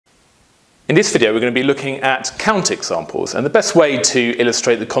In this video, we're going to be looking at counterexamples, and the best way to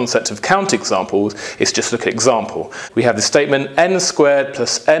illustrate the concept of counterexamples is just look at example. We have the statement n squared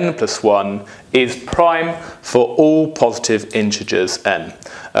plus n plus 1 is prime for all positive integers n.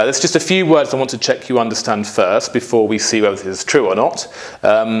 There's just a few words I want to check you understand first before we see whether this is true or not.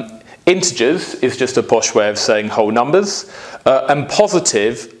 Integers is just a posh way of saying whole numbers, and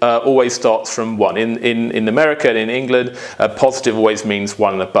positive always starts from 1. In America and in England, positive always means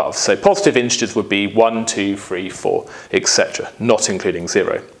 1 and above. So positive integers would be 1, 2, 3, 4, etc., not including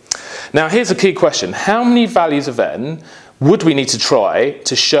 0. Now here's a key question. How many values of n would we need to try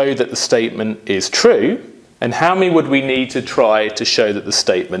to show that the statement is true, and how many would we need to try to show that the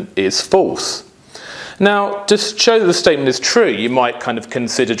statement is false? Now, to show that the statement is true, you might kind of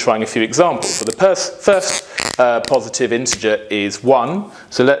consider trying a few examples. So the first positive integer is 1.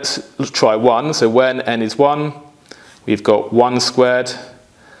 So let's try 1. So when n is 1, we've got 1 squared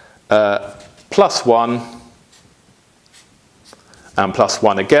plus 1 and plus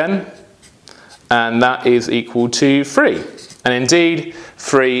 1 again. And that is equal to 3. And indeed,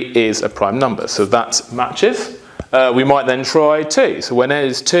 3 is a prime number. So that matches. We might then try 2. So when n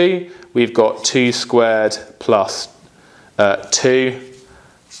is 2, we've got 2 squared plus 2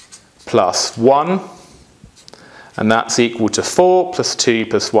 plus 1, and that's equal to 4, plus 2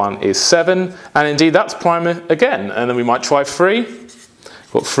 plus 1 is 7, and indeed that's prime again. And then we might try 3.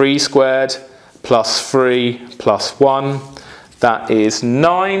 We've got 3 squared plus 3 plus 1, that is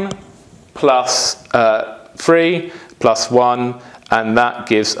 9 plus 3 plus 1, and that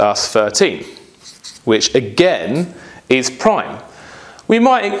gives us 13, which again is prime. We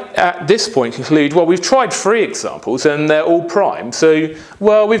might at this point conclude, well, we've tried 3 examples and they're all prime, so,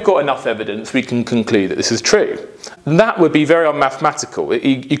 well, we've got enough evidence, we can conclude that this is true. And that would be very unmathematical.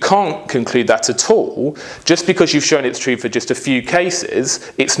 You can't conclude that at all. Just because you've shown it's true for just a few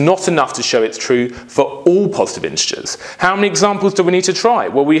cases, it's not enough to show it's true for all positive integers. How many examples do we need to try?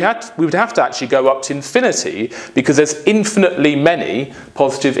 Well, we would have to actually go up to infinity because there's infinitely many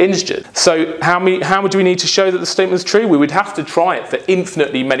positive integers. So how would we need to show that the statement is true? We would have to try it for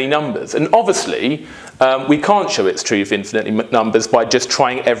infinitely many numbers. And obviously, we can't show it's true for infinitely numbers by just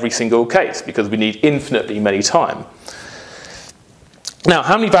trying every single case because we need infinitely many time. Now,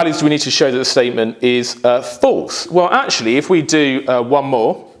 how many values do we need to show that the statement is false? Well, actually, if we do one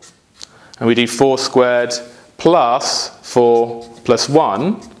more, and we do 4 squared plus 4 plus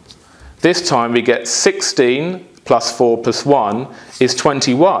 1, this time we get 16 plus 4 plus 1 is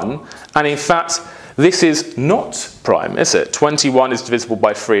 21, and in fact, this is not prime, is it? 21 is divisible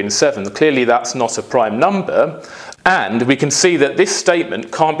by 3 and 7. Clearly that's not a prime number. And we can see that this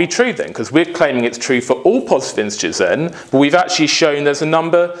statement can't be true then, because we're claiming it's true for all positive integers n, but we've actually shown there's a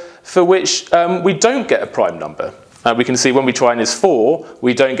number for which we don't get a prime number. We can see when we try n is 4,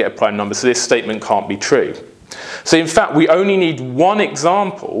 we don't get a prime number, so this statement can't be true. So in fact, we only need one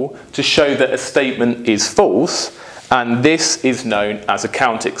example to show that a statement is false, and this is known as a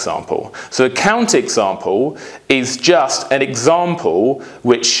counterexample. So a counterexample is just an example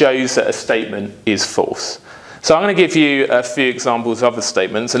which shows that a statement is false. So I'm going to give you a few examples of other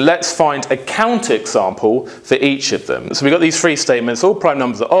statements, and let's find a counterexample for each of them. So we've got these 3 statements, all prime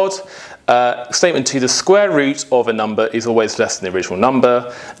numbers are odd. Statement 2, the square root of a number is always less than the original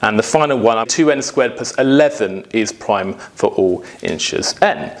number. And the final one, 2n squared plus 11 is prime for all integers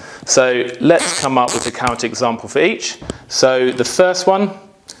n. So let's come up with a counterexample for each. So the first one,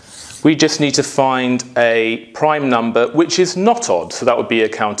 we just need to find a prime number which is not odd. So that would be a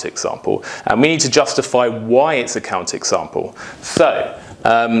counterexample. And we need to justify why it's a counterexample. So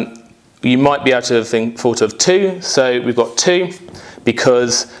you might be able to have thought of 2. So we've got 2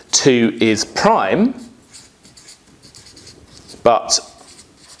 because 2 is prime, but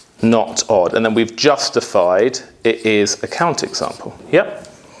not odd. And then we've justified it is a counterexample. Yep.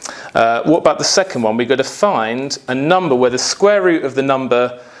 What about the second one? We've got to find a number where the square root of the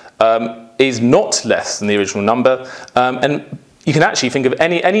number is not less than the original number. And you can actually think of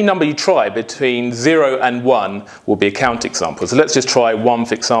any number you try between 0 and 1 will be a counterexample. So let's just try 1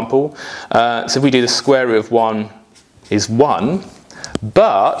 for example. So if we do the square root of 1 is 1,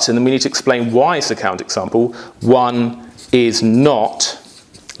 but, and then we need to explain why it's a counterexample, 1 is not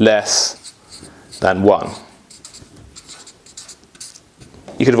less than 1.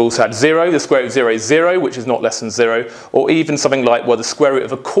 You could have also had 0, the square root of 0 is 0, which is not less than 0, or even something like, well, the square root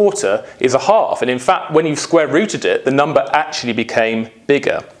of a quarter is a half. And in fact, when you square rooted it, the number actually became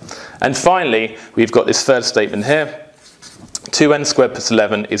bigger. And finally, we've got this third statement here. 2n squared plus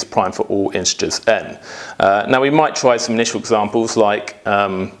 11 is prime for all integers n. Now we might try some initial examples like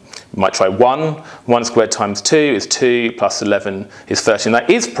You might try 1. 1 squared times 2 is 2, plus 11 is 13. That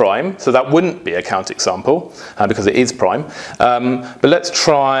is prime, so that wouldn't be a counterexample because it is prime. But let's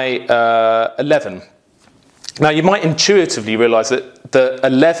try 11. Now, you might intuitively realise that the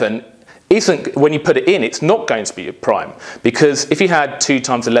 11 isn't, when you put it in, it's not going to be a prime. Because if you had 2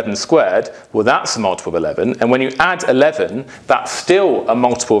 times 11 squared, well, that's a multiple of 11. And when you add 11, that's still a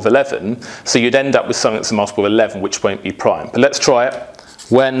multiple of 11. So you'd end up with something that's a multiple of 11, which won't be prime. But let's try it.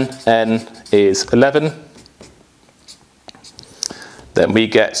 When n is 11, then we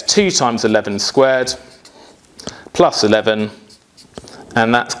get 2 times 11 squared plus 11,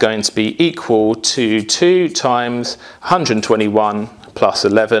 and that's going to be equal to 2 times 121 plus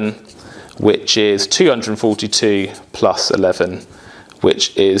 11, which is 242 plus 11,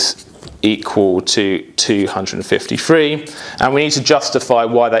 which is equal to 253. And we need to justify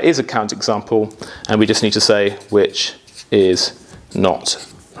why that is a counterexample, and we just need to say which is not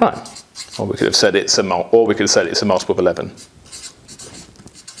prime. Or we could have said it's a multiple of 11.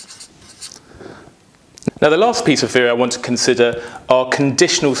 Now, the last piece of theory I want to consider are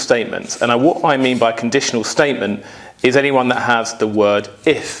conditional statements. And what I mean by conditional statement is anyone that has the word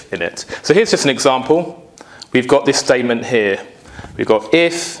if in it. So here's just an example. We've got this statement here. We've got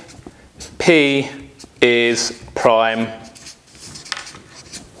if P is prime,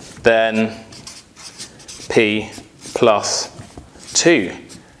 then P plus 2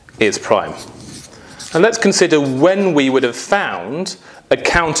 is prime. And let's consider when we would have found a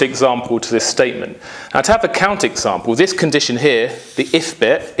counterexample to this statement. Now, to have a counterexample, this condition here, the if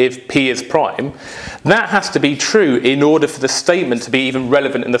bit, if P is prime, that has to be true in order for the statement to be even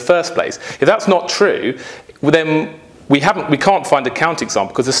relevant in the first place. If that's not true, then we can't find a counterexample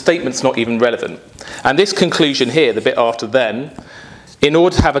because the statement's not even relevant. And this conclusion here, the bit after then, in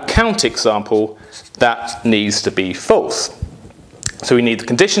order to have a counterexample, that needs to be false. So we need the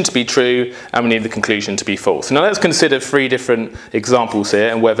condition to be true, and we need the conclusion to be false. Now let's consider 3 different examples here,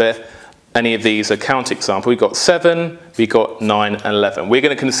 and whether any of these are counterexample. We've got 7, we've got 9, and 11. We're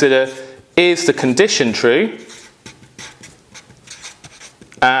going to consider, is the condition true,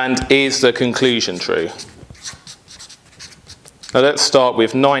 and is the conclusion true? Now let's start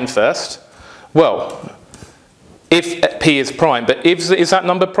with 9 first. Well, if P is prime, but is that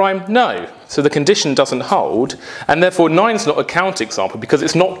number prime? No. So the condition doesn't hold, and therefore 9 is not a counterexample because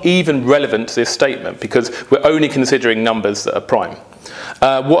it's not even relevant to this statement because we're only considering numbers that are prime.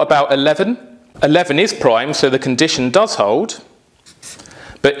 What about 11? 11 is prime, so the condition does hold.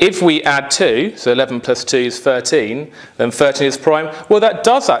 But if we add 2, so 11 plus 2 is 13, then 13 is prime. Well, that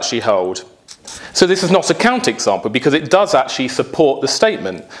does actually hold. So this is not a counterexample because it does actually support the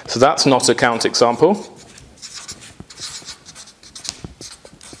statement. So that's not a counterexample.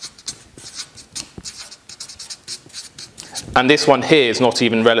 And this one here is not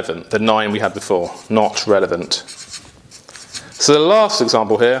even relevant, the 9 we had before, not relevant. So the last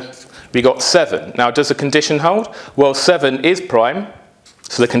example here, we got 7. Now, does the condition hold? Well, 7 is prime,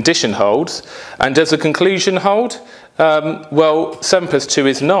 so the condition holds. And does the conclusion hold? Well, 7 plus 2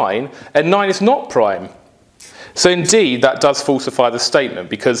 is 9, and 9 is not prime. So indeed, that does falsify the statement,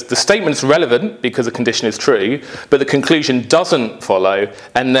 because the statement's relevant because the condition is true, but the conclusion doesn't follow,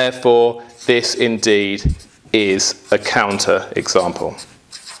 and therefore this indeed is a counterexample.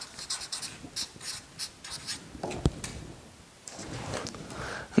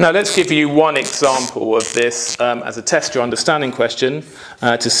 Now let's give you one example of this as a test your understanding question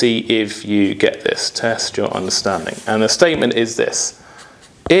to see if you get this. Test your understanding. And the statement is this.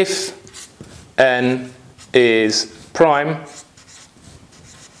 If n is prime,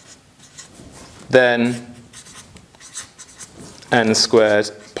 then n squared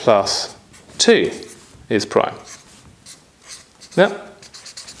plus 2 is prime. Yep.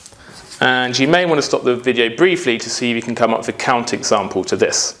 And you may want to stop the video briefly to see if you can come up with a counterexample to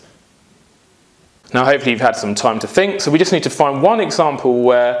this. Now hopefully you've had some time to think, so we just need to find one example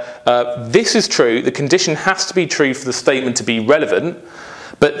where this is true, the condition has to be true for the statement to be relevant,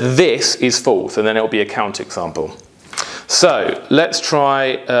 but this is false, and then it'll be a counterexample. So let's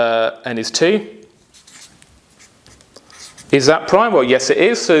try n is 2. Is that prime? Well, yes it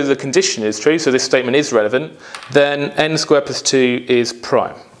is, so the condition is true, so this statement is relevant. Then n squared plus 2 is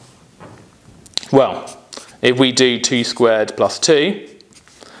prime. Well, if we do 2 squared plus 2,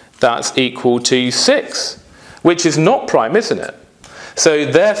 that's equal to 6, which is not prime, isn't it? So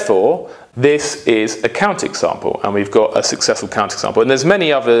therefore, this is a counterexample, and we've got a successful counterexample. And there's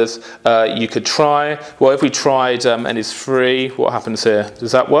many others you could try. Well, if we tried n is 3, what happens here?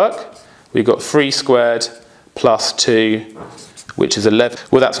 Does that work? We've got 3 squared plus 2, which is 11.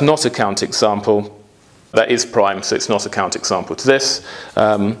 Well, that's not a counterexample. That is prime, so it's not a counterexample to this.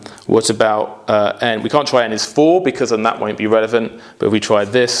 What about n? We can't try n is 4 because then that won't be relevant. But if we try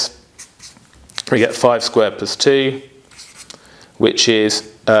this, we get 5 squared plus 2, which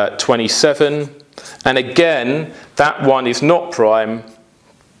is 27. And again, that one is not prime,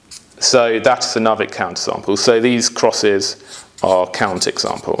 so that's another counterexample. So these crosses are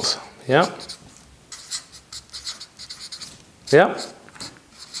counterexamples. Yeah? Yeah?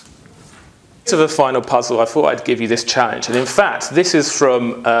 To the final puzzle, I thought I'd give you this challenge. And in fact, this is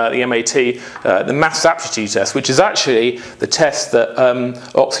from the MAT, the Maths Aptitude Test, which is actually the test that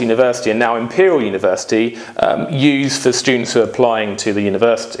Oxford University and now Imperial University use for students who are applying to the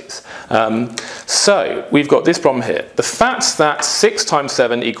universities. So we've got this problem here. The fact that 6 times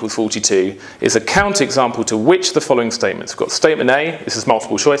 7 equals 42 is a counterexample to which of the following statements? We've got statement A, this is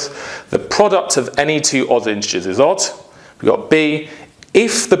multiple choice. The product of any two odd integers is odd. We've got B,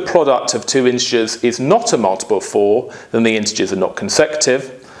 if the product of two integers is not a multiple of 4, then the integers are not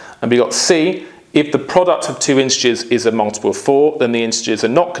consecutive. And we got C, if the product of two integers is a multiple of 4, then the integers are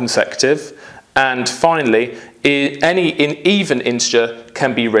not consecutive. And finally, any even integer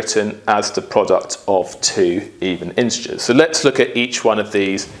can be written as the product of two even integers. So let's look at each one of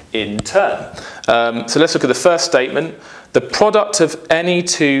these in turn. So let's look at the first statement. The product of any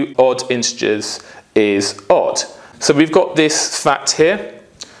two odd integers is odd. So we've got this fact here.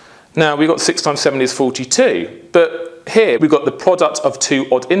 Now we've got 6 times 7 is 42, but here we've got the product of two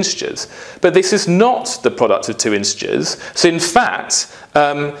odd integers. But this is not the product of two integers. So in fact,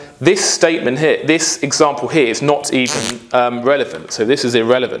 this statement here, this example here is not even relevant. So this is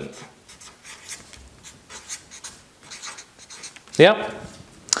irrelevant. Yeah?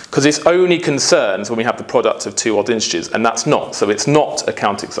 Because this only concerns when we have the product of two odd integers, and that's not. So it's not a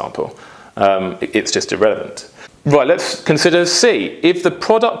counterexample. It's just irrelevant. Right, let's consider C. If the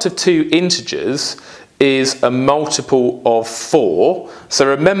product of two integers is a multiple of 4, so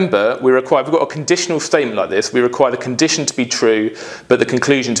remember, we've got a conditional statement like this, we require the condition to be true, but the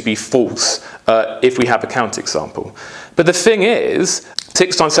conclusion to be false if we have a counterexample. But the thing is,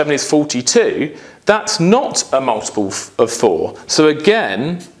 6 times 7 is 42, that's not a multiple of 4. So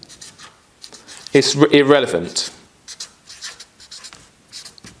again, it's irrelevant.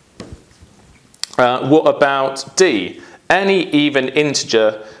 What about D? Any even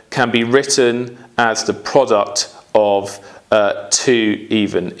integer can be written as the product of two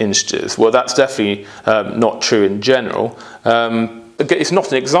even integers. Well, that's definitely not true in general. It's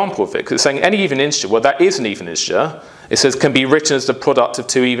not an example of it, because it's saying any even integer. Well, that is an even integer. It says can be written as the product of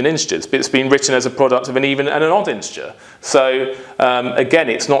two even integers, but it's been written as a product of an even and an odd integer. So again,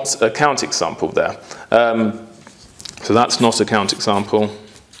 it's not a counterexample there. So that's not a counterexample.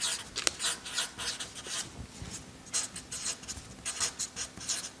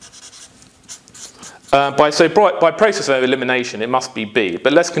 By process of elimination, it must be B,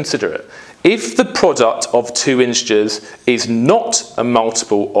 but let's consider it. If the product of two integers is not a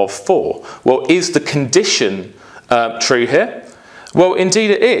multiple of 4, well, is the condition true here? Well,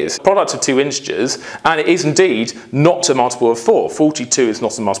 indeed it is. Product of two integers, and it is indeed not a multiple of 4. 42 is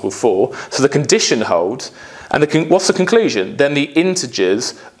not a multiple of 4, so the condition holds. And what's the conclusion? Then the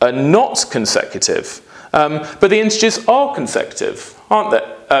integers are not consecutive. But the integers are consecutive, aren't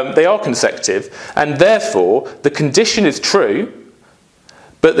they? They are consecutive, and therefore the condition is true,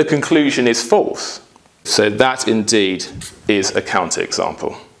 but the conclusion is false. So that indeed is a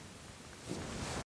counterexample.